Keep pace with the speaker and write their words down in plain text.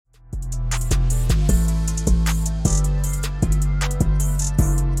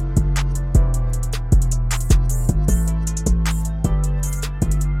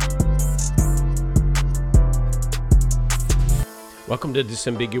Welcome to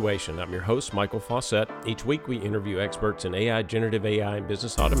Disambiguation. I'm your host, Michael Fawcett. Each week we interview experts in AI, generative AI, and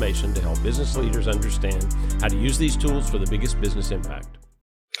business automation to help business leaders understand how to use these tools for the biggest business impact.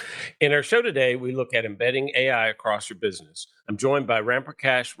 In our show today, we look at embedding AI across your business. I'm joined by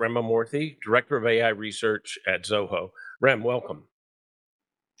Ramprakash Ramamurthy, Director of AI Research at Zoho. Ram, welcome.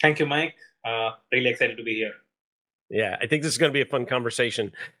 Thank you, Mike. Really excited to be here. Yeah, I think this is going to be a fun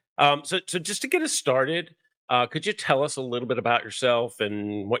conversation. So just to get us started, could you tell us a little bit about yourself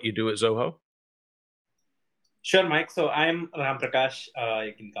and what you do at Zoho? Sure, Mike. So I'm Ram Prakash.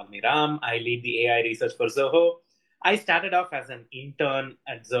 You can call me Ram. I lead the AI research for Zoho. I started off as an intern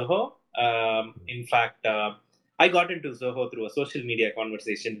at Zoho. In fact, I got into Zoho through a social media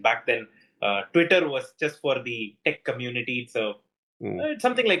conversation. Back then, Twitter was just for the tech community. So it's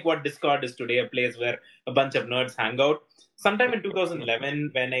something like what Discord is today, a place where a bunch of nerds hang out. Sometime in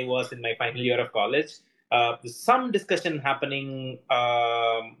 2011, when I was in my final year of college, some discussion happening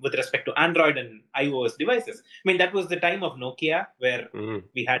with respect to Android and iOS devices. I mean, that was the time of Nokia, where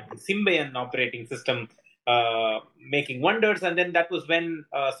we had the Symbian operating system making wonders. And then that was when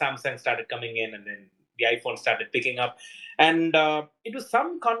Samsung started coming in, and then the iPhone started picking up. And it was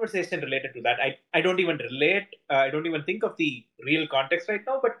some conversation related to that. I don't even relate. I don't even think of the real context right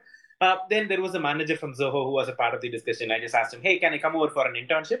now. But then there was a manager from Zoho who was a part of the discussion. I just asked him, hey, can I come over for an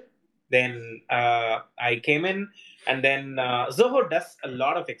internship? Then I came in, and then Zoho does a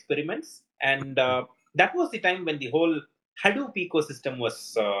lot of experiments. And that was the time when the whole Hadoop ecosystem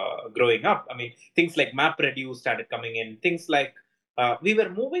was growing up. I mean, things like MapReduce started coming in, things like we were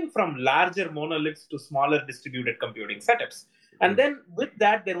moving from larger monoliths to smaller distributed computing setups. And then with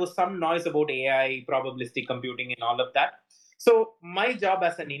that, there was some noise about AI, probabilistic computing, and all of that. So my job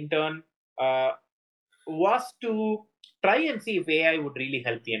as an intern was to try and see if AI would really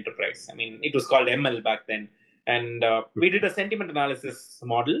help the enterprise. I mean, it was called ML back then. And we did a sentiment analysis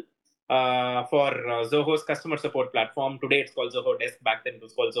model for Zoho's customer support platform. Today it's called Zoho Desk. Back then it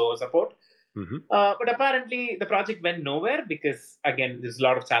was called Zoho Support. But apparently the project went nowhere because, again, there's a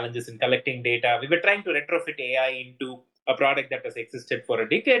lot of challenges in collecting data. We were trying to retrofit AI into a product that has existed for a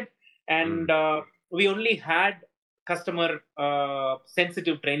decade. And we only had customer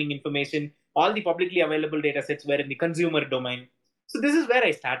sensitive training information. All the publicly available data sets were in the consumer domain. So this is where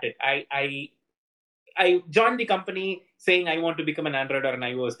I started. I joined the company saying I want to become an Android or an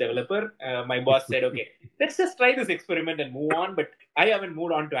iOS developer. My boss said, okay, let's just try this experiment and move on. But I haven't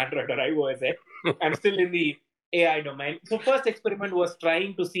moved on to Android or iOS yet. I'm still in the AI domain. So first experiment was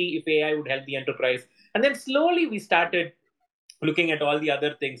trying to see if AI would help the enterprise. And then slowly we started looking at all the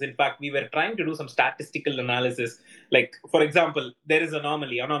other things. In fact, we were trying to do some statistical analysis. Like, for example, there is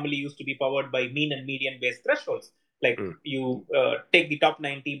anomaly. Anomaly used to be powered by mean and median based thresholds. Like you take the top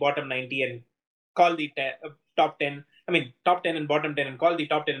 90, bottom 90, and call the top 10. I mean, top 10 and bottom 10, and call the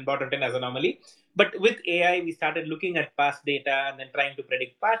top 10 and bottom 10 as anomaly. But with AI, we started looking at past data and then trying to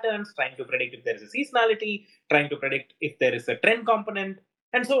predict patterns, trying to predict if there is a seasonality, trying to predict if there is a trend component,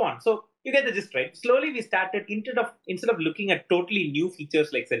 and so on. So you get the gist, right? Slowly, we started, instead of looking at totally new features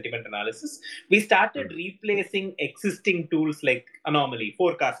like sentiment analysis, we started replacing existing tools like anomaly,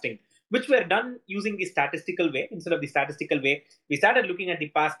 forecasting, which were done using the statistical way. Instead of the statistical way, we started looking at the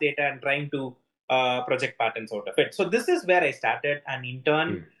past data and trying to project patterns out of it. So this is where I started, an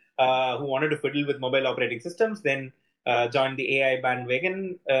intern who wanted to fiddle with mobile operating systems, then joined the AI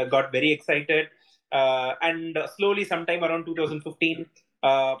bandwagon, got very excited. And slowly, sometime around 2015,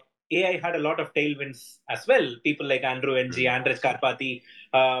 AI had a lot of tailwinds as well. People like Andrew Ng, Andrej Karpathy,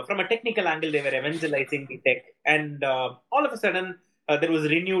 from a technical angle, they were evangelizing the tech. And all of a sudden, there was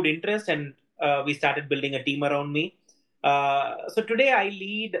renewed interest, and we started building a team around me. So today I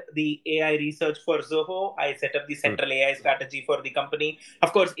lead the AI research for Zoho. I set up the central AI strategy for the company.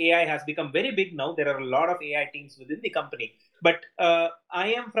 Of course, AI has become very big now. There are a lot of AI teams within the company. But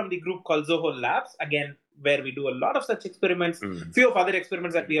I am from the group called Zoho Labs, again, where we do a lot of such experiments. Few of other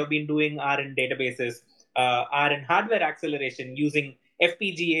experiments that we have been doing are in databases, are in hardware acceleration using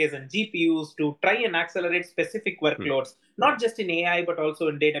FPGAs and GPUs to try and accelerate specific workloads, not just in AI, but also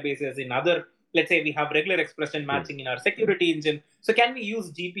in databases, in other. Let's say we have regular expression matching in our security engine. So can we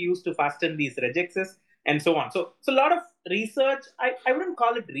use GPUs to fasten these regexes and so on? So a lot of research, I wouldn't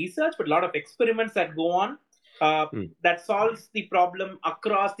call it research, but a lot of experiments that go on that solves the problem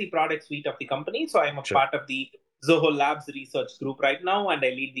across the product suite of the company. So I'm a part of the Zoho Labs research group right now, and I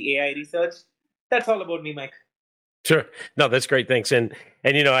lead the AI research. That's all about me, Mike. Sure. No, that's great. Thanks. And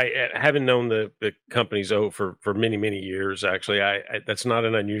you know, I haven't known the company Zoho for many years. Actually, I that's not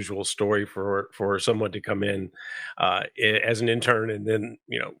an unusual story for someone to come in as an intern and then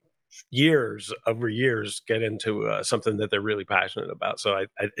years over years get into something that they're really passionate about. So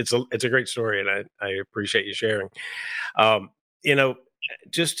it's a great story, and I appreciate you sharing. Um, you know,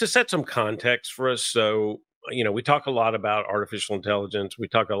 just to set some context for us. So, we talk a lot about artificial intelligence, we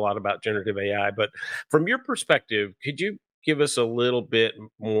talk a lot about generative AI, but from your perspective, could you give us a little bit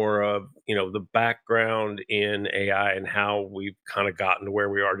more of, the background in AI and how we've kind of gotten to where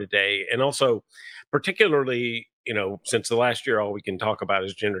we are today? And also, particularly, since the last year, all we can talk about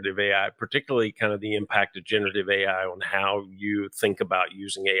is generative AI, particularly kind of the impact of generative AI on how you think about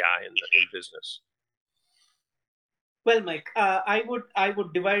using AI in business. Well, Mike, I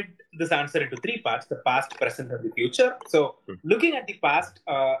would divide this answer into three parts: the past, present, and the future. So, Mm. looking at the past,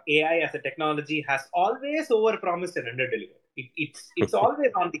 AI as a technology has always overpromised and underdelivered. It's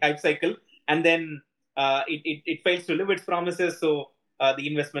always on the hype cycle, and then it fails to live its promises. So the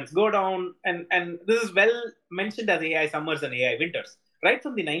investments go down, and this is well mentioned as AI summers and AI winters. Right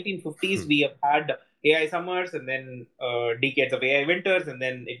from the 1950s, we have had AI summers, and then decades of AI winters, and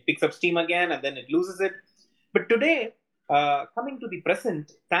then it picks up steam again, and then it loses it. But today, coming to the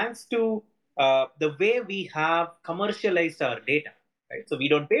present, thanks to the way we have commercialized our data, right? So we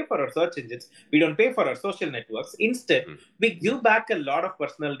don't pay for our search engines, we don't pay for our social networks. Instead, we give back a lot of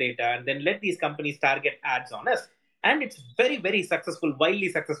personal data and then let these companies target ads on us. And it's very, very successful, wildly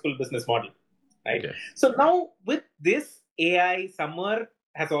successful business model, right? Okay. So now with this AI summer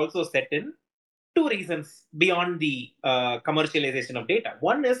has also set in two reasons beyond the commercialization of data.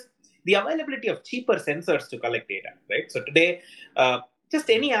 One is the availability of cheaper sensors to collect data, right? So today, just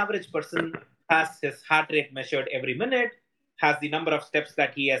any average person has his heart rate measured every minute, has the number of steps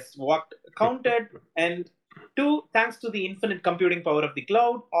that he has walked counted, and two, thanks to the infinite computing power of the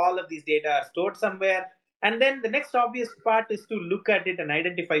cloud, all of these data are stored somewhere. And then the next obvious part is to look at it and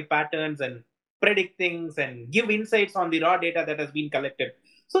identify patterns and predict things and give insights on the raw data that has been collected.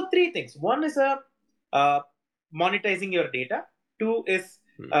 So three things. One is uh, monetizing your data. Two is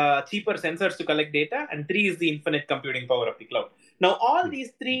cheaper sensors to collect data, and three is the infinite computing power of the cloud. Now, all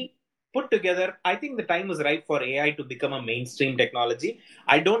these three put together, I think the time is right for AI to become a mainstream technology.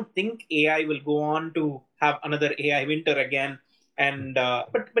 I don't think AI will go on to have another AI winter again. And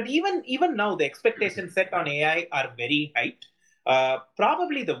but even now, the expectations set on AI are very high.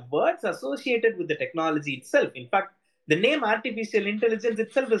 Probably the words associated with the technology itself. In fact, the name artificial intelligence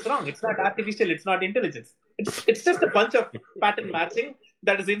itself is wrong. It's not artificial. It's not intelligence. It's just a bunch of pattern matching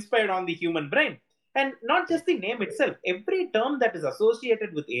that is inspired on the human brain. And not just the name itself, every term that is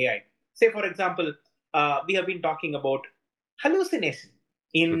associated with AI. Say, for example, we have been talking about hallucination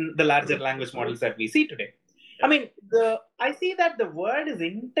in the larger language models that we see today. I mean, I see that the word is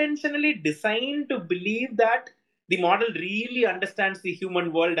intentionally designed to believe that the model really understands the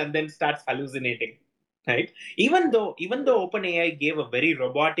human world and then starts hallucinating, right? Even though OpenAI gave a very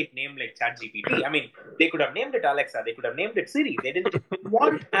robotic name like ChatGPT, I mean, they could have named it Alexa, they could have named it Siri. They didn't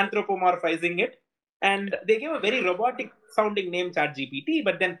want anthropomorphizing it, and they gave a very robotic sounding name ChatGPT.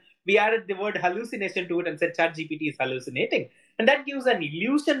 But then we added the word hallucination to it and said ChatGPT is hallucinating, and that gives an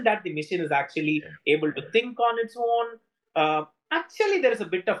illusion that the machine is actually able to think on its own. Actually, there is a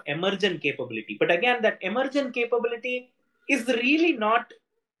bit of emergent capability, but again, that emergent capability is really not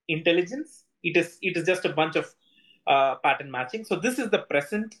intelligence. It is just a bunch of pattern matching. So this is the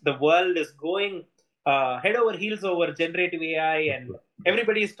present. The world is going head over heels over generative AI, and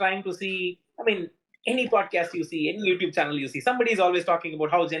everybody is trying to see. I mean, any podcast you see, any YouTube channel you see, somebody is always talking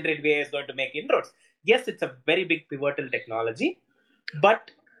about how generative AI is going to make inroads. Yes, it's a very big pivotal technology, but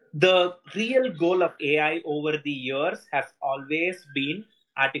the real goal of AI over the years has always been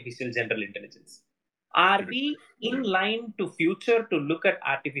artificial general intelligence. Are we in line to future to look at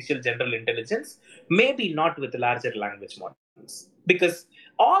artificial general intelligence? Maybe not with larger language models, because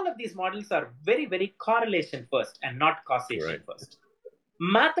all of these models are very, very correlation first and not causation Right. first.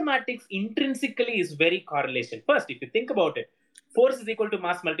 Mathematics intrinsically is very correlation first. If you think about it, force is equal to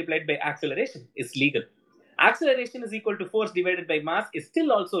mass multiplied by acceleration is legal. Acceleration is equal to force divided by mass is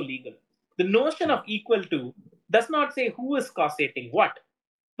still also legal. The notion of equal to does not say who is causating what.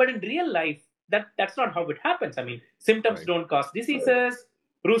 But in real life, that's not how it happens. I mean, symptoms Right. don't cause diseases.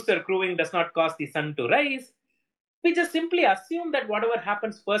 Rooster crowing does not cause the sun to rise. We just simply assume that whatever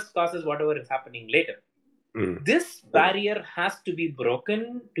happens first causes whatever is happening later. This barrier has to be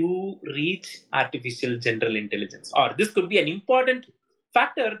broken to reach artificial general intelligence. Or this could be an important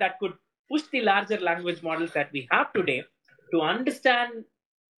factor that could push the larger language models that we have today to understand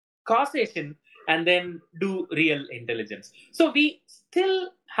causation and then do real intelligence. So we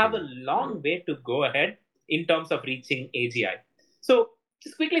still have a long way to go ahead in terms of reaching AGI. So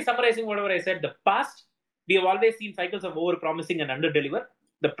just quickly summarizing whatever I said, the past, we have always seen cycles of over promising and under deliver.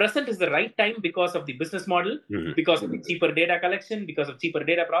 the present is the right time because of the business model, because of the cheaper data collection, because of cheaper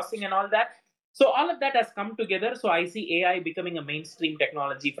data processing and all that. So all of that has come together. So I see AI becoming a mainstream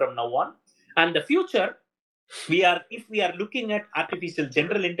technology from now on. And the future, if we are looking at artificial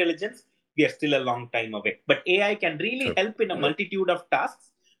general intelligence, we are still a long time away. But AI can really help in a multitude of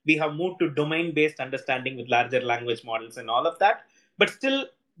tasks. We have moved to domain-based understanding with larger language models and all of that. But still,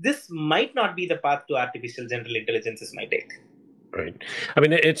 this might not be the path to artificial general intelligence, is my take. Right. I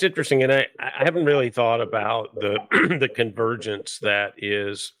mean, it's interesting, and I haven't really thought about the the convergence that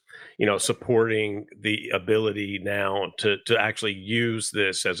is, supporting the ability now to actually use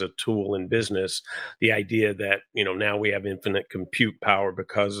this as a tool in business. The idea that now we have infinite compute power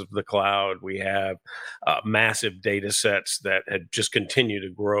because of the cloud. We have massive data sets that had just continue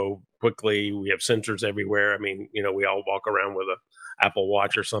to grow quickly. We have sensors everywhere. I mean, we all walk around with a Apple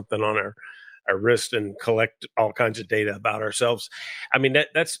Watch or something on our wrist and collect all kinds of data about ourselves. I mean,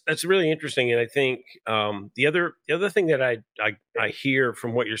 that's really interesting, and I think the other thing that I hear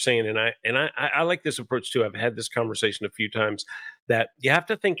from what you're saying, and I like this approach too. I've had this conversation a few times, that you have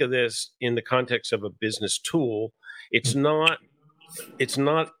to think of this in the context of a business tool. It's not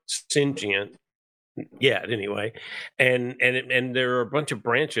sentient yet, anyway, and there are a bunch of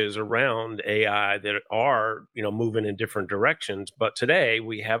branches around AI that are moving in different directions. But today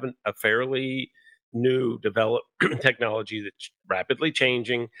we have a fairly new developed technology that's rapidly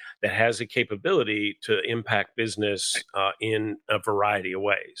changing, that has a capability to impact business in a variety of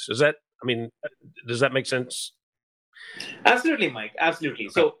ways. Does that make sense? Absolutely, Mike. Absolutely.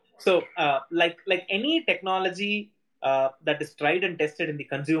 Like any technology that is tried and tested in the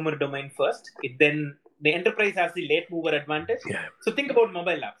consumer domain first, then the enterprise has the late mover advantage. Yeah. So think about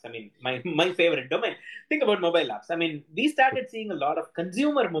mobile apps. I mean, my favorite domain. Think about mobile apps. I mean, we started seeing a lot of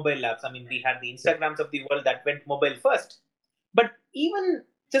consumer mobile apps. I mean, we had the Instagrams of the world that went mobile first, but even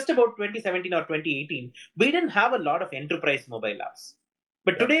just about 2017 or 2018, we didn't have a lot of enterprise mobile apps.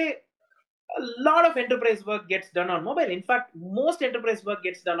 But today, a lot of enterprise work gets done on mobile. In fact, most enterprise work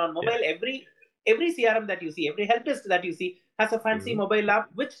gets done on mobile. Every CRM that you see, every help desk that you see has a fancy mobile app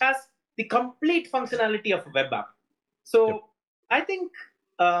which has the complete functionality of a web app. So I think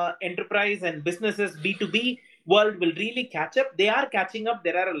enterprise and businesses B2B world will really catch up. They are catching up.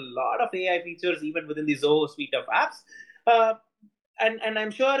 There are a lot of AI features even within the Zoho suite of apps. And I'm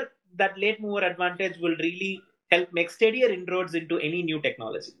sure that late mover advantage will really help make steadier inroads into any new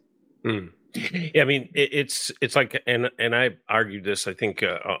technology. Yeah, I mean, it's like, and I argued this, I think,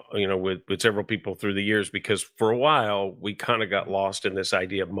 with several people through the years, because for a while we kind of got lost in this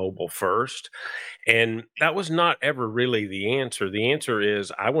idea of mobile first, and that was not ever really the answer. The answer is,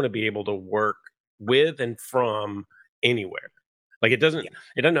 I want to be able to work with and from anywhere. Like,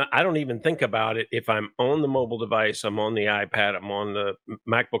 I don't even think about it if I'm on the mobile device, I'm on the iPad, I'm on the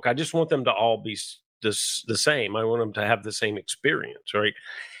MacBook. I just want them to all be the same. I want them to have the same experience, right?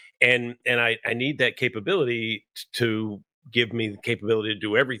 And I need that capability to give me the capability to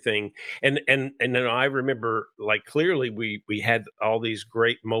do everything. And then I remember, like, clearly we had all these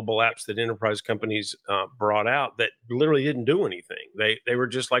great mobile apps that enterprise companies brought out that literally didn't do anything. They were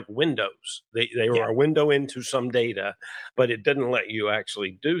just like windows. They were a window into some data, but it didn't let you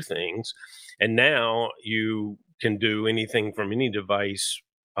actually do things. And now you can do anything from any device,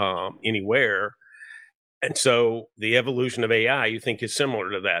 anywhere. And so the evolution of AI, you think, is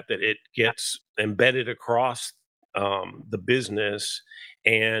similar to that it gets embedded across the business,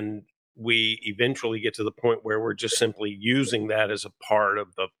 and we eventually get to the point where we're just simply using that as a part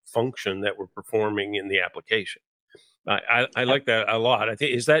of the function that we're performing in the application. I like that a lot. I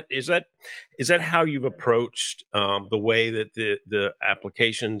think is that how you've approached the way that the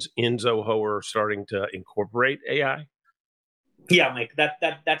applications in Zoho are starting to incorporate AI? Yeah, Mike,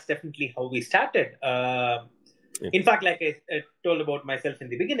 that's definitely how we started. In fact, like I told about myself in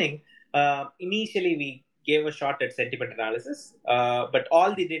the beginning, initially we gave a shot at sentiment analysis, but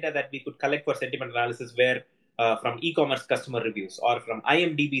all the data that we could collect for sentiment analysis were from e-commerce customer reviews or from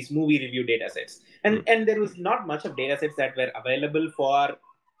IMDb's movie review datasets, and there was not much of datasets that were available for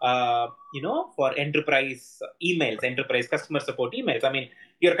for enterprise emails, enterprise customer support emails. I mean,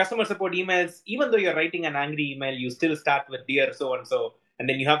 your customer support emails, even though you're writing an angry email, you still start with dear so and so, and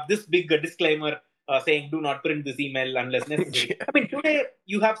then you have this big disclaimer saying do not print this email unless necessary. I mean, today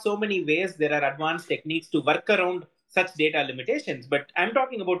you have so many ways. There are advanced techniques to work around such data limitations. But I'm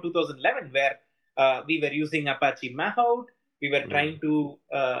talking about 2011, where we were using Apache Mahout. We were trying to,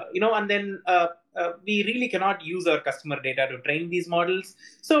 and then we really cannot use our customer data to train these models.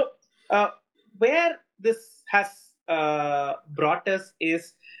 So where this has brought us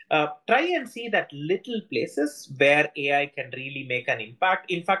is try and see that little places where AI can really make an impact.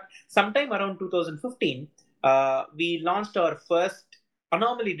 In fact, sometime around 2015, we launched our first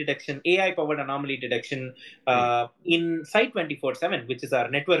anomaly detection, AI powered anomaly detection in Site 24/7, which is our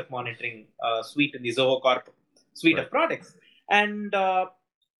network monitoring suite in the Zoho Corp suite of products. And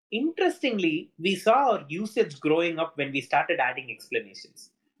interestingly, we saw our usage growing up when we started adding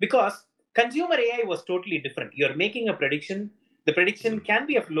explanations because consumer AI was totally different. You're making a prediction. The prediction can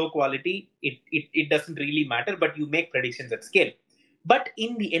be of low quality. It doesn't really matter, but you make predictions at scale. But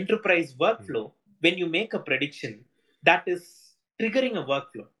in the enterprise workflow, when you make a prediction, that is triggering a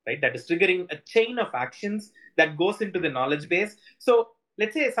workflow, right? That is triggering a chain of actions that goes into the knowledge base. So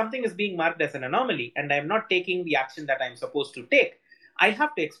let's say something is being marked as an anomaly and I'm not taking the action that I'm supposed to take. I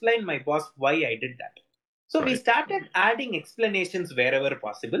have to explain my boss why I did that. So we started adding explanations wherever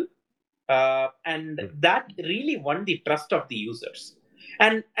possible. And that really won the trust of the users.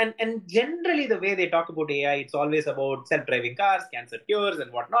 And generally the way they talk about AI, it's always about self-driving cars, cancer cures,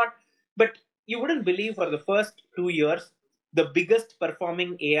 and whatnot. But you wouldn't believe for the first 2 years, the biggest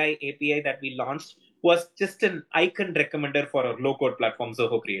performing AI API that we launched was just an icon recommender for our low-code platform,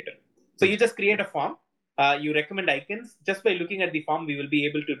 Zoho Creator. So you just create a form, you recommend icons. Just by looking at the form, we will be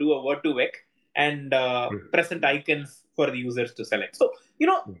able to do a word-to-vec and present icons for the users to select. So,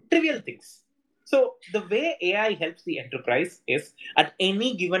 trivial things. So the way AI helps the enterprise is at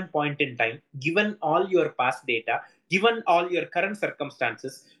any given point in time, given all your past data, given all your current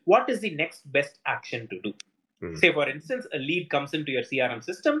circumstances, what is the next best action to do? Say, for instance, a lead comes into your CRM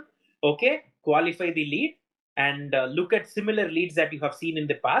system. Okay, qualify the lead and look at similar leads that you have seen in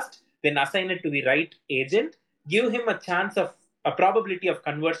the past, then assign it to the right agent, give him a chance of a probability of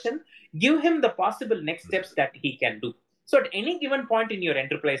conversion, give him the possible next steps that he can do. So at any given point in your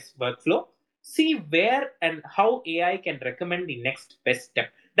enterprise workflow, see where and how AI can recommend the next best step.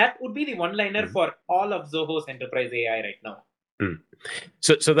 That would be the one-liner for all of Zoho's enterprise AI right now.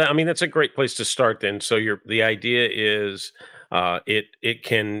 So that, I mean, that's a great place to start then. So the idea is it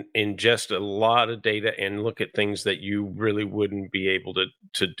can ingest a lot of data and look at things that you really wouldn't be able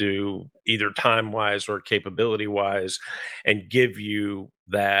to do either time wise or capability wise, and give you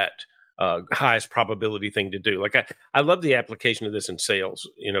that highest probability thing to do. Like I love the application of this in sales.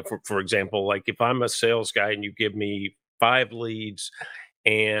 For example, like if I'm a sales guy and you give me 5 leads,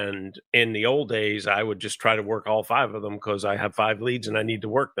 and in the old days, I would just try to work all 5 of them because I have 5 leads and I need to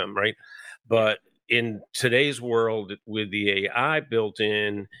work them, right? But in today's world, with the AI built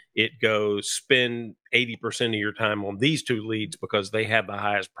in, it goes spend 80% of your time on these 2 leads because they have the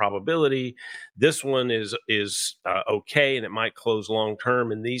highest probability. This one is okay, and it might close long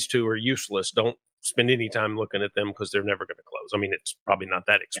term, and these 2 are useless. Don't spend any time looking at them because they're never going to close. I mean, it's probably not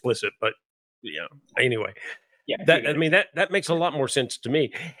that explicit, but anyway. That makes a lot more sense to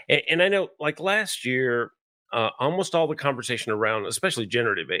me. And I know, like last year, almost all the conversation around, especially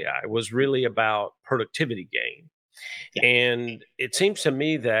generative AI, was really about productivity gain. Yeah. And it seems to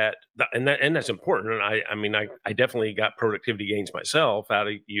me that that's important. And I definitely got productivity gains myself out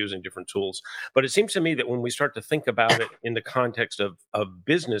of using different tools. But it seems to me that when we start to think about it in the context of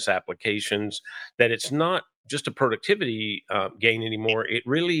business applications, that it's not just a productivity gain anymore. It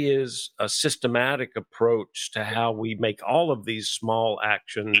really is a systematic approach to how we make all of these small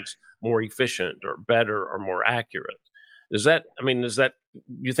actions more efficient or better or more accurate.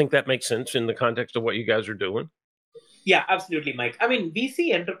 You think that makes sense in the context of what you guys are doing? Yeah, absolutely, Mike. I mean, we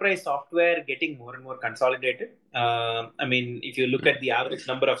see enterprise software getting more and more consolidated. If you look at the average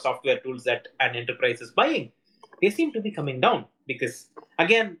number of software tools that an enterprise is buying, they seem to be coming down because,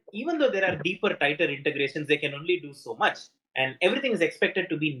 again, even though there are deeper, tighter integrations, they can only do so much. And everything is expected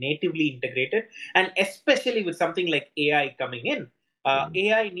to be natively integrated. And especially with something like AI coming in,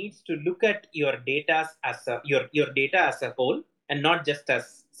 AI needs to look at your data your data as a whole and not just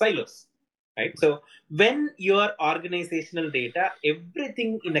as silos. Right. So when your organizational data,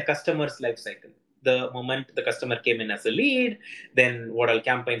 everything in a customer's life cycle, the moment the customer came in as a lead, then what all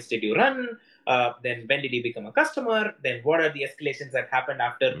campaigns did you run? Then when did he become a customer? Then what are the escalations that happened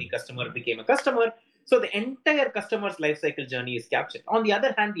after the customer became a customer? So the entire customer's life cycle journey is captured. On the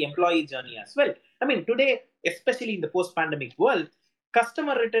other hand, the employee journey as well. I mean, today, especially in the post-pandemic world,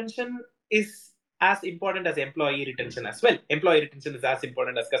 customer retention is as important as employee retention as well. Employee retention is as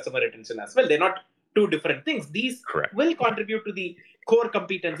important as customer retention as well. They're not 2 different things. These will contribute to the core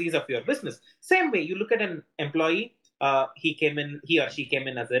competencies of your business. Same way, you look at an employee, he or she came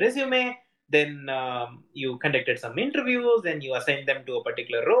in as a resume, then you conducted some interviews, then you assigned them to a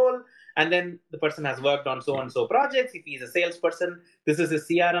particular role, And then the person has worked on so and so projects. If he's a salesperson, this is his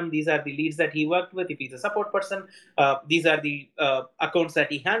CRM. These are the leads that he worked with. If he's a support person, these are the accounts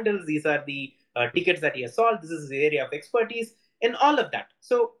that he handles. These are the tickets that he has solved. This is his area of expertise, and all of that.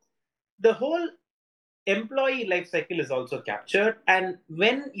 So the whole employee life cycle is also captured. And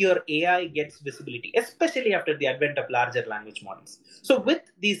when your AI gets visibility, especially after the advent of larger language models, so with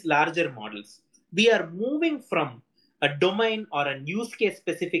these larger models, we are moving from a domain or a use case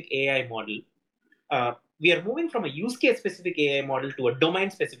specific AI model. We are moving from a use case specific AI model to a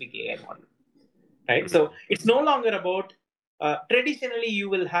domain specific AI model, right? So it's no longer about traditionally you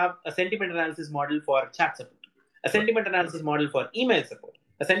will have a sentiment analysis model for chat support, a sentiment analysis model for email support,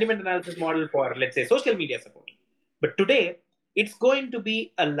 a sentiment analysis model for, let's say, social media support. But today, it's going to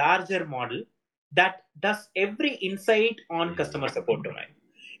be a larger model that does every insight on customer support domain.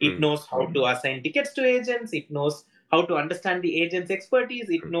 It knows how to assign tickets to agents. It knows how to understand the agent's expertise.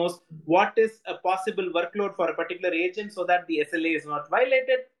 It knows what is a possible workload for a particular agent so that the SLA is not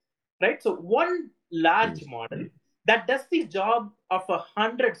violated, right? So one large model that does the job of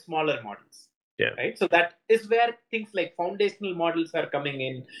 100 smaller models. Yeah. Right. So that is where things like foundational models are coming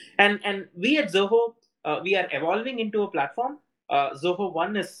in. And we at Zoho, we are evolving into a platform. Zoho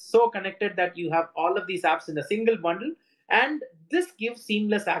One is so connected that you have all of these apps in a single bundle. And this gives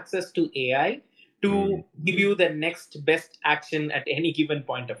seamless access to AI to give you the next best action at any given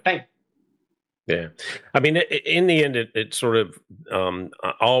point of time. Yeah. I mean, in the end, it sort of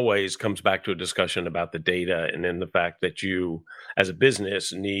always comes back to a discussion about the data, and then the fact that you, as a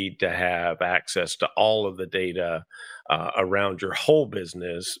business, need to have access to all of the data around your whole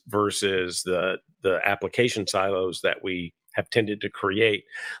business versus the application silos that we have tended to create.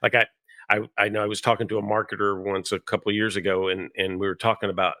 Like I know I was talking to a marketer once a couple of years ago, and we were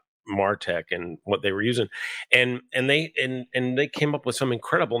talking about Martech and what they were using, and they came up with some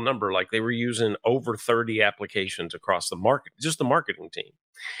incredible number, like they were using over 30 applications across the market, just the marketing team,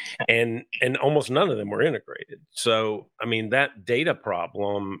 and almost none of them were integrated. So I mean, that data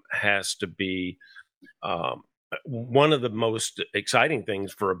problem has to be one of the most exciting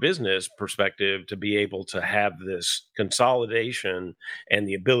things for a business perspective, to be able to have this consolidation and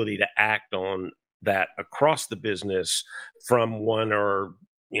the ability to act on that across the business from one or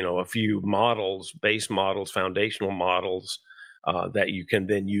a few models, base models, foundational models that you can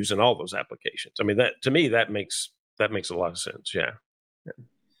then use in all those applications. I mean, that to me that makes a lot of sense. Yeah.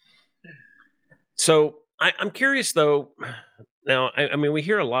 So I'm curious though. Now, I mean, we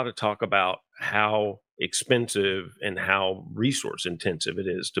hear a lot of talk about how expensive and how resource intensive it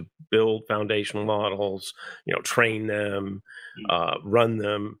is to build foundational models, train them, run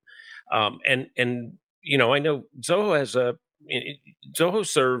them, and I know Zoho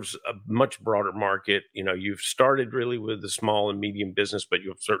serves a much broader market. You've started really with the small and medium business, but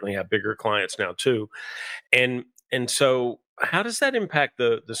you'll certainly have bigger clients now too. And so how does that impact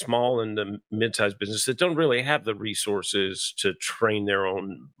the small and the mid-sized business that don't really have the resources to train their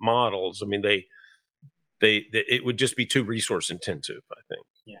own models? I mean, they it would just be too resource intensive, I think.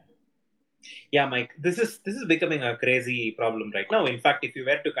 Yeah, Mike, this is becoming a crazy problem right now. In fact, if you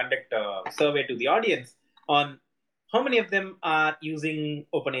were to conduct a survey to the audience on how many of them are using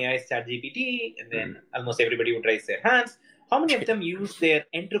OpenAI's ChatGPT, and then almost everybody would raise their hands. How many of them use their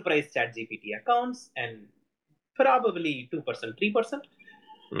enterprise ChatGPT accounts? And probably 2%,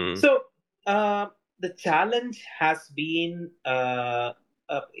 3%. So the challenge has been the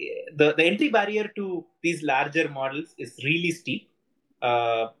entry barrier to these larger models is really steep.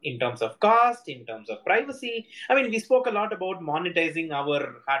 In terms of cost, in terms of privacy. I mean, we spoke a lot about monetizing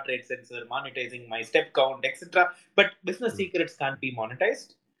our heart rate sensor, monetizing my step count, etc. But business secrets can't be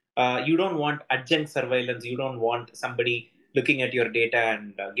monetized. You don't want adjunct surveillance. You don't want somebody looking at your data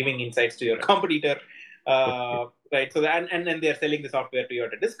and giving insights to your competitor. Right. So and then they're selling the software to you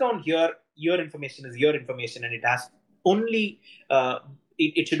at a discount. Here, your information is your information, and it has only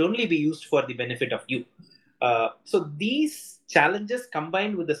it should only be used for the benefit of you. So these challenges,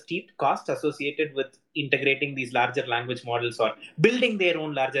 combined with the steep cost associated with integrating these larger language models or building their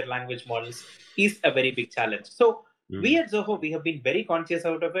own larger language models, is a very big challenge. So we at Zoho, we have been very conscious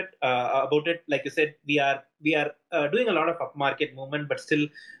about it. Like you said, we are doing a lot of upmarket movement, but still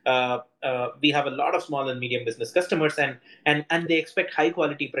we have a lot of small and medium business customers, and they expect high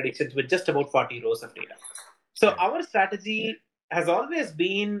quality predictions with just about 40 rows of data. So our strategy has always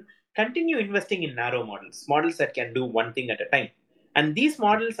been continue investing in narrow models that can do one thing at a time. And these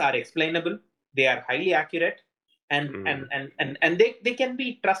models are explainable, they are highly accurate, and they can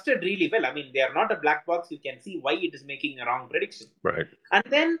be trusted really well. I mean, they are not a black box. You can see why it is making a wrong prediction. Right. And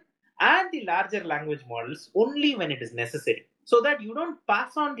then add the larger language models only when it is necessary. so that you don't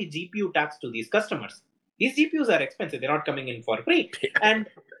pass on the GPU tax to these customers. These GPUs are expensive; they're not coming in for free, and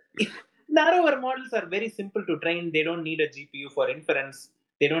narrower models are very simple to train. They don't need a GPU for inference.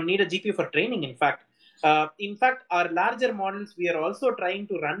 They don't need a GPU for training. In fact, our larger models, we are also trying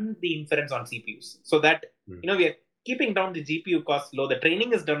to run the inference on CPUs, so that we are keeping down the GPU cost low. The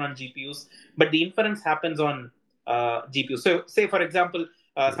training is done on GPUs, but the inference happens on GPUs. So, say for example,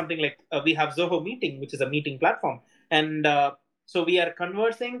 something like we have Zoho Meeting, which is a meeting platform, and so we are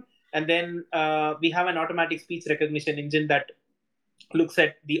conversing, and then we have an automatic speech recognition engine that looks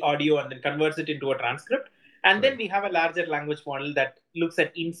at the audio and then converts it into a transcript. And then we have a larger language model that looks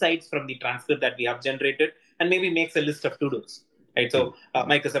at insights from the transcript that we have generated and maybe makes a list of to-dos. Right. So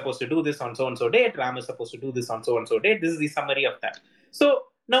Mike is supposed to do this on so and so date. Ram is supposed to do this on so and so date. This is the summary of that. So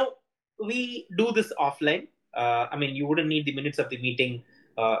now we do this offline. You wouldn't need the minutes of the meeting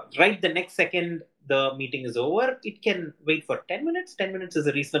right the next second the meeting is over. It can wait for 10 minutes. 10 minutes is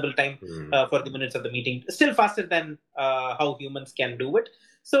a reasonable time for the minutes of the meeting. Still faster than how humans can do it.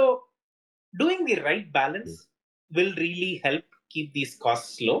 So doing the right balance will really help keep these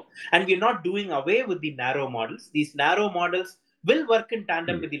costs low. And we're not doing away with the narrow models. These narrow models will work in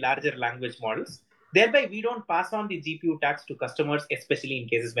tandem with the larger language models. Thereby, we don't pass on the GPU tax to customers, especially in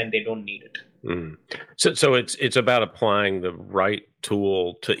cases when they don't need it. So it's about applying the right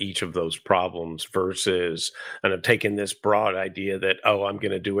tool to each of those problems versus kind of taking this broad idea that, I'm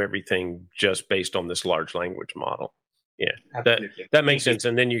going to do everything just based on this large language model. Yeah, that makes sense.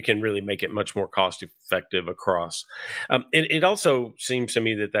 And then you can really make it much more cost effective across. It also seems to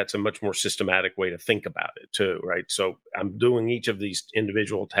me that that's a much more systematic way to think about it too, right? So I'm doing each of these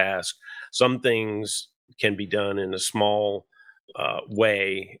individual tasks. Some things can be done in a small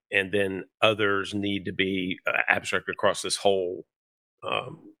way, and then others need to be abstracted across this whole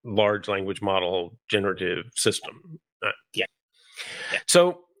large language model generative system. Yeah.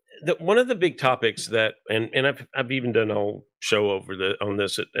 So one of the big topics that, and I've even done a whole show on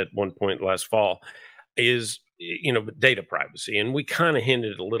this at one point last fall, is data privacy, and we kind of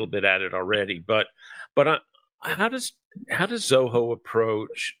hinted a little bit at it already. But how does Zoho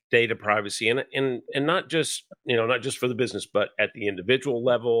approach data privacy, and not just for the business, but at the individual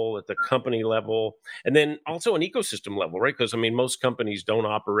level, at the company level, and then also an ecosystem level, right? Because most companies don't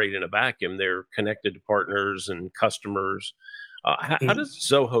operate in a vacuum; they're connected to partners and customers. How does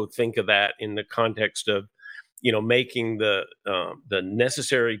Zoho think of that in the context of, making the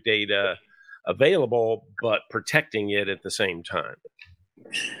necessary data available, but protecting it at the same time?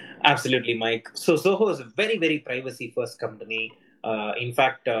 Absolutely, Mike. So Zoho is a very, very privacy-first company. In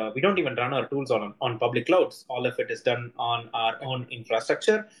fact, we don't even run our tools on public clouds. All of it is done on our own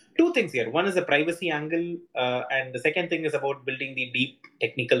infrastructure. Two things here. One is the privacy angle, and the second thing is about building the deep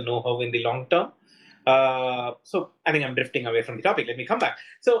technical know-how in the long term. So I think I'm drifting away from the topic. Let me come back.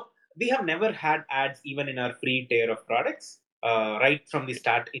 So we have never had ads even in our free tier of products. Right from the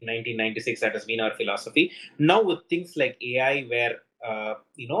start in 1996, that has been our philosophy. Now with things like AI, where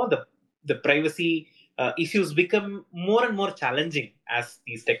the privacy issues become more and more challenging as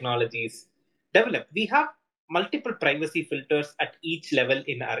these technologies develop, we have multiple privacy filters at each level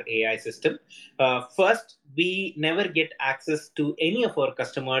in our AI system. First, we never get access to any of our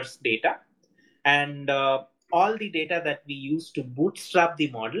customers' data. And all the data that we use to bootstrap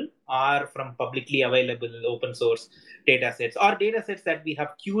the model are from publicly available open source data sets, or data sets that we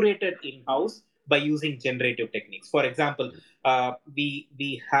have curated in-house by using generative techniques. For example,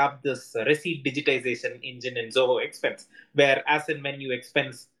 we have this receipt digitization engine in Zoho Expense, where as and when you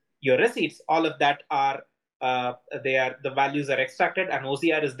expense your receipts, all of that are the values are extracted, and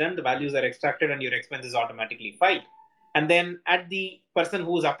OCR is done, the values are extracted, and your expense is automatically filed. And then at the person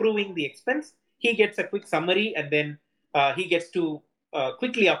who is approving the expense, he gets a quick summary, and then he gets to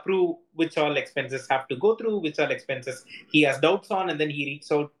quickly approve which all expenses have to go through, which all expenses he has doubts on, and then he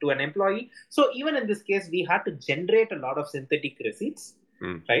reaches out to an employee. So even in this case, we had to generate a lot of synthetic receipts,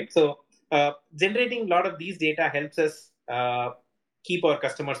 right? So generating a lot of these data helps us keep our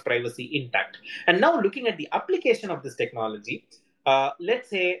customers' privacy intact. And now looking at the application of this technology,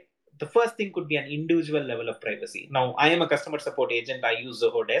 let's say the first thing could be an individual level of privacy. Now, I am a customer support agent. I use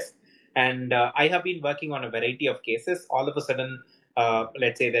Zoho Desk. And I have been working on a variety of cases. All of a sudden,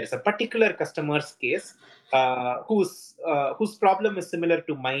 let's say there is a particular customer's case whose problem is similar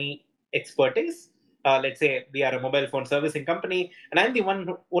to my expertise. Let's say we are a mobile phone servicing company, and I'm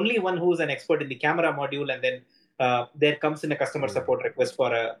the only one who's an expert in the camera module. And then there comes in a customer support request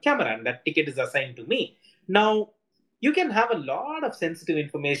for a camera, and that ticket is assigned to me. Now, you can have a lot of sensitive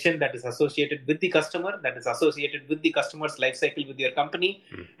information that is associated with the customer, that is associated with the customer's life cycle with your company.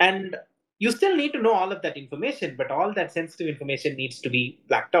 And You still need to know all of that information, but all that sensitive information needs to be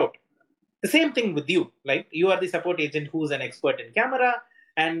blacked out. The same thing with you. Like, you are the support agent who's an expert in camera,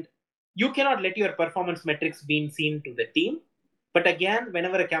 and you cannot let your performance metrics be seen to the team. But again,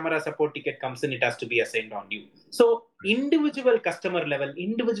 whenever a camera support ticket comes in, it has to be assigned on you. So individual customer level,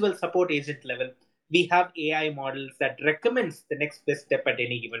 individual support agent level, we have AI models that recommends the next best step at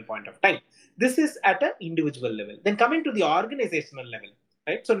any given point of time. This is at an individual level. Then coming to the organizational level,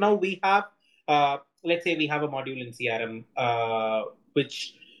 right? So now we have, let's say we have a module in CRM,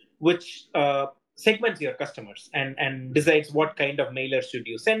 which segments your customers and decides what kind of mailers should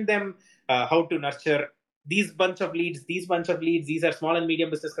you send them, how to nurture these bunch of leads, these are small and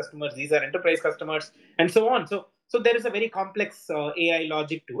medium business customers, these are enterprise customers, and so on. So there is a very complex AI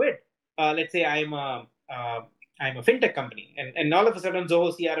logic to it. Let's say I'm a fintech company, and all of a sudden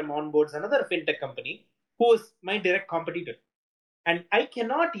Zoho CRM onboards another fintech company who is my direct competitor. And I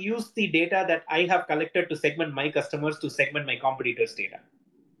cannot use the data that I have collected to segment my customers to segment my competitors' data.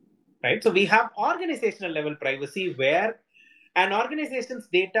 Right? So we have organizational level privacy where an organization's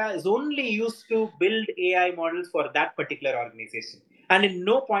data is only used to build AI models for that particular organization. And in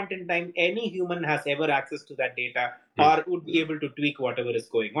no point in time, any human has ever access to that data or would be able to tweak whatever is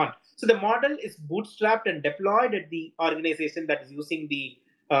going on. So the model is bootstrapped and deployed at the organization that is using the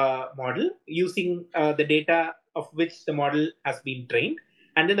model, using the data of which the model has been trained.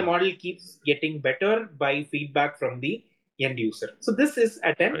 And then the model keeps getting better by feedback from the end user. So this is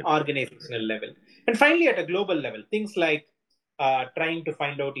at an organizational level. And finally, at a global level, things like trying to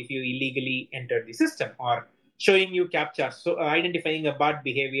find out if you illegally entered the system, or showing you captcha, so identifying a bot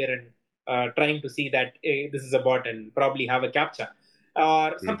behavior and trying to see that this is a bot and probably have a captcha,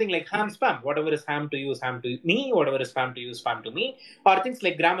 or something like ham spam. Whatever is ham to you is ham to me, whatever is spam to you is spam to me, or things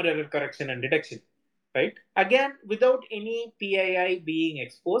like grammar error correction and detection. Right? Again, without any PII being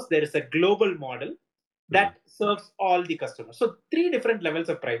exposed, there is a global model that serves all the customers. So three different levels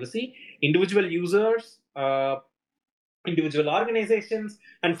of privacy: individual users, individual organizations,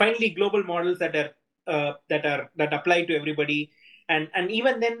 and finally global models that apply to everybody. And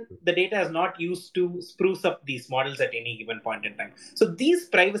even then, the data is not used to spruce up these models at any given point in time. So these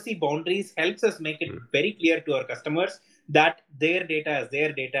privacy boundaries helps us make it very clear to our customers that their data is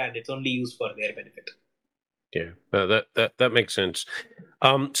their data and it's only used for their benefit. Yeah, that makes sense.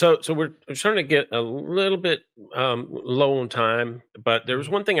 So we're starting to get a little bit low on time, but there was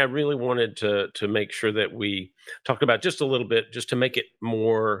one thing I really wanted to make sure that we talked about just a little bit, just to make it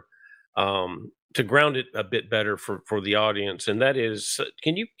more to ground it a bit better for the audience, and that is,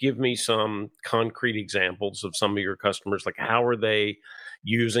 can you give me some concrete examples of some of your customers? Like, how are they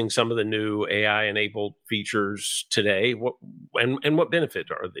using some of the new AI enabled features today? What and what benefit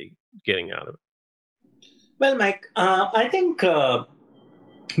are they getting out of it? Well, Mike, I think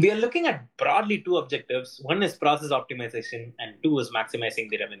we are looking at broadly two objectives. One is process optimization, and two is maximizing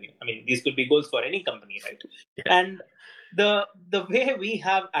the revenue. I mean, these could be goals for any company, right? Yeah. And the way we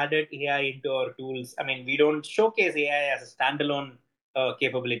have added AI into our tools, I mean, we don't showcase AI as a standalone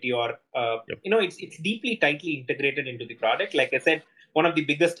capability, or it's deeply tightly integrated into the product. Like I said, one of the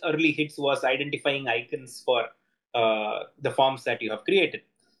biggest early hits was identifying icons for the forms that you have created.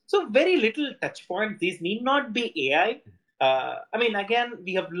 So very little touch points. These need not be AI. I mean, again,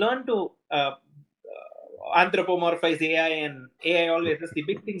 we have learned to anthropomorphize AI, and AI always does the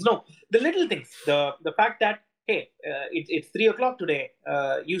big things. No, the little things. The fact that, hey, it's 3 o'clock today.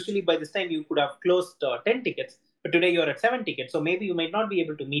 Usually by this time you could have closed 10 tickets, but today you're at 7 tickets. So maybe you might not be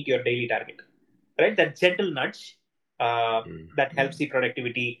able to meet your daily target. Right? That gentle nudge that helps the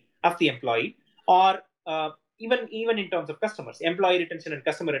productivity of the employee, or even in terms of customers, employee retention and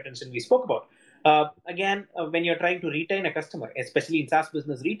customer retention we spoke about. Again, when you're trying to retain a customer, especially in SaaS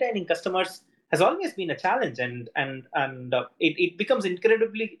business, retaining customers has always been a challenge, and it becomes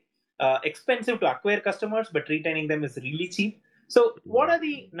incredibly expensive to acquire customers, but retaining them is really cheap. So what are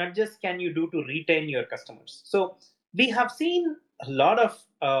the nudges can you do to retain your customers? So we have seen a lot of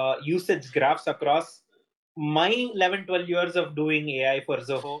usage graphs across my 11-12 years of doing AI for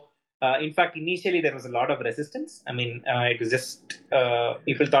Zoho. In fact, initially there was a lot of resistance. I mean, it was just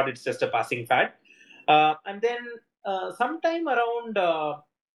people thought it's just a passing fad. And then sometime around the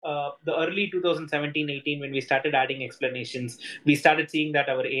early 2017-18, when we started adding explanations, we started seeing that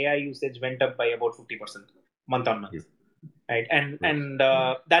our AI usage went up by about 50% month on month. Right, and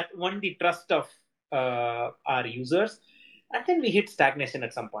that won the trust of our users. And then we hit stagnation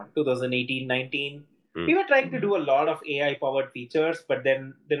at some point, 2018-19. We were trying to do a lot of AI-powered features, but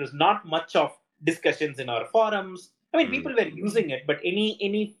then there was not much of discussions in our forums. I mean, people were using it, but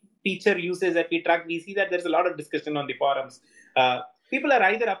any feature usage that we track, we see that there's a lot of discussion on the forums. people are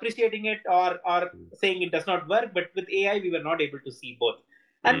either appreciating it or saying it does not work. But with AI, we were not able to see both.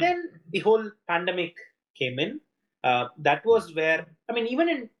 And then the whole pandemic came in. That was where, I mean, even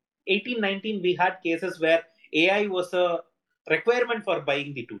in 1819, we had cases where AI was a requirement for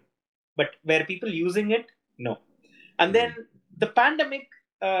buying the tool, but were people using it? No. And then the pandemic,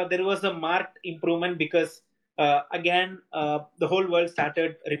 there was a marked improvement because again, the whole world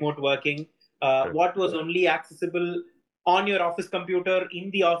started remote working. What was only accessible on your office computer in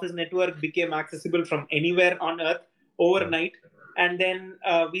the office network became accessible from anywhere on earth overnight. And then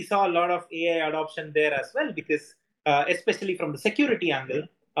we saw a lot of AI adoption there as well because, especially from the security angle,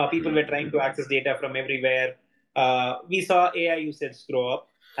 people were trying to access data from everywhere. We saw AI usage grow up.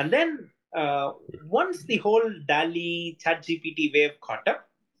 And then once the whole DALI ChatGPT wave caught up,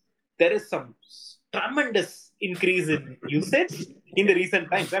 there is some tremendous increase in usage in the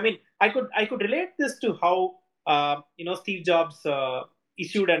recent times. I mean, I could relate this to how Steve Jobs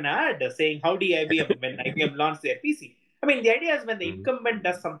issued an ad saying howdy IBM when IBM launched their PC. I mean, the idea is when the incumbent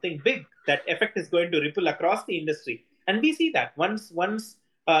does something big, that effect is going to ripple across the industry, and we see that once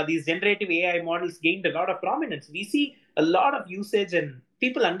these generative AI models gained a lot of prominence, we see a lot of usage and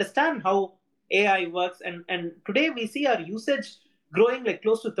people understand how AI works, and today we see our usage growing like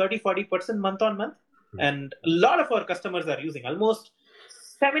close to 30-40% month on month. And a lot of our customers are using, almost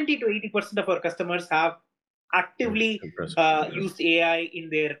 70 to 80% of our customers have actively used AI in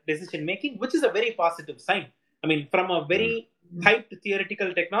their decision making, which is a very positive sign. I mean, from a very hyped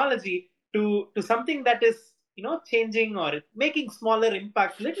theoretical technology to something that is changing or making smaller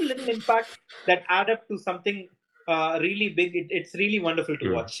impacts, little impact that add up to something really big. It's really wonderful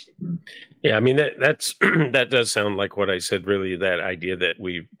to watch. Yeah, I mean that's that does sound like what I said. Really, that idea that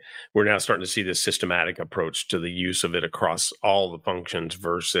we're now starting to see this systematic approach to the use of it across all the functions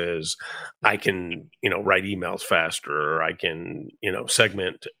versus I can write emails faster, or I can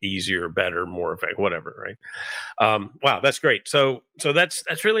segment easier, better, more effective, whatever. Right? Wow, that's great. So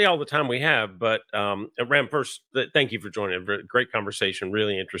that's really all the time we have. But Ram, first, thank you for joining. Great conversation,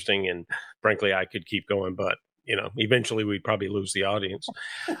 really interesting, and frankly, I could keep going, but eventually we'd probably lose the audience.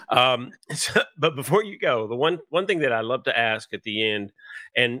 But before you go, the one thing that I love to ask at the end,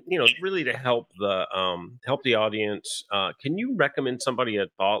 and really to help the audience, can you recommend somebody, a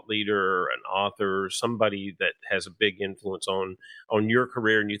thought leader, an author, somebody that has a big influence on your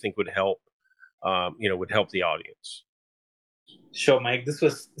career and you think would help the audience? Sure, Mike. This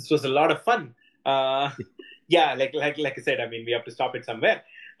was a lot of fun. Yeah, like I said, I mean, we have to stop it somewhere.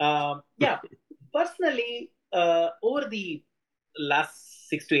 Yeah, personally, over the last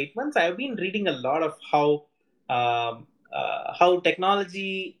 6 to 8 months, I've been reading a lot of how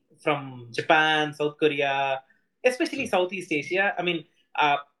technology from Japan, South Korea, especially Southeast Asia. I mean,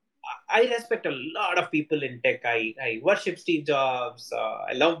 I respect a lot of people in tech. I worship Steve Jobs.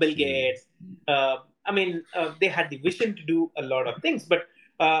 I love Bill Gates. I mean, they had the vision to do a lot of things, but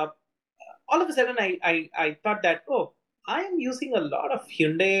all of a sudden, I thought that, oh, I am using a lot of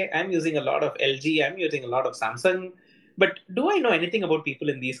Hyundai, I'm using a lot of LG, I'm using a lot of Samsung. But do I know anything about people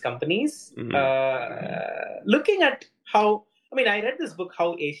in these companies? Looking at how, I mean, I read this book,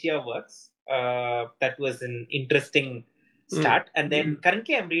 How Asia Works. That was an interesting start. And then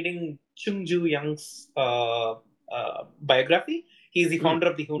currently I'm reading Chung Ju Young's biography. He's the founder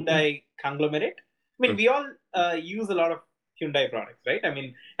of the Hyundai conglomerate. I mean, we all use a lot of Hyundai products, right? I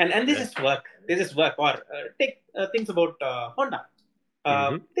mean, and they just work. They just work. Or take things about Honda.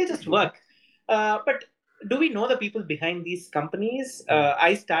 They just work. But do we know the people behind these companies?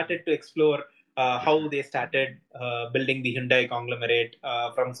 I started to explore how they started building the Hyundai conglomerate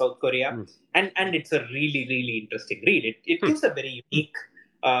from South Korea, and it's a really, really interesting read. It gives a very unique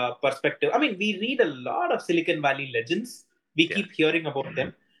perspective. I mean, we read a lot of Silicon Valley legends. We keep hearing about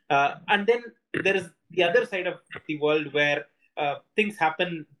them, and then there is the other side of the world where things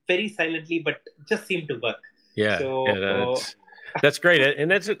happen very silently, but just seem to work. That's great,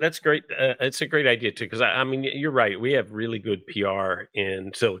 and that's great. It's a great idea too, because I mean, you're right. We have really good PR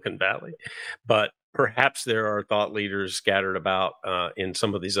in Silicon Valley, but perhaps there are thought leaders scattered about in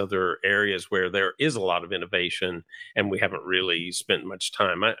some of these other areas where there is a lot of innovation, and we haven't really spent much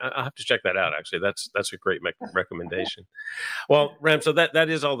time. I'll have to check that out. Actually, that's a great recommendation. Well, Ram, so that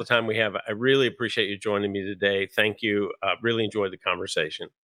is all the time we have. I really appreciate you joining me today. Thank you. Really enjoyed the conversation.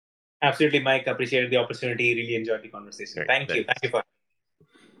 Absolutely, Mike. Appreciated the opportunity. Really enjoyed the conversation. Great, Thank you. Thank you for.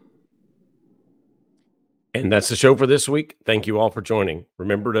 And that's the show for this week. Thank you all for joining.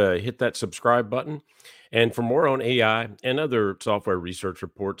 Remember to hit that subscribe button. And for more on AI and other software research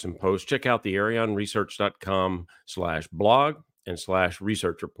reports and posts, check out the arionresearch.com/blog and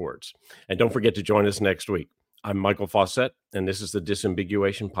 /research reports. And don't forget to join us next week. I'm Michael Fawcett, and this is the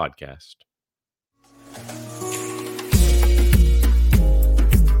Disambiguation Podcast.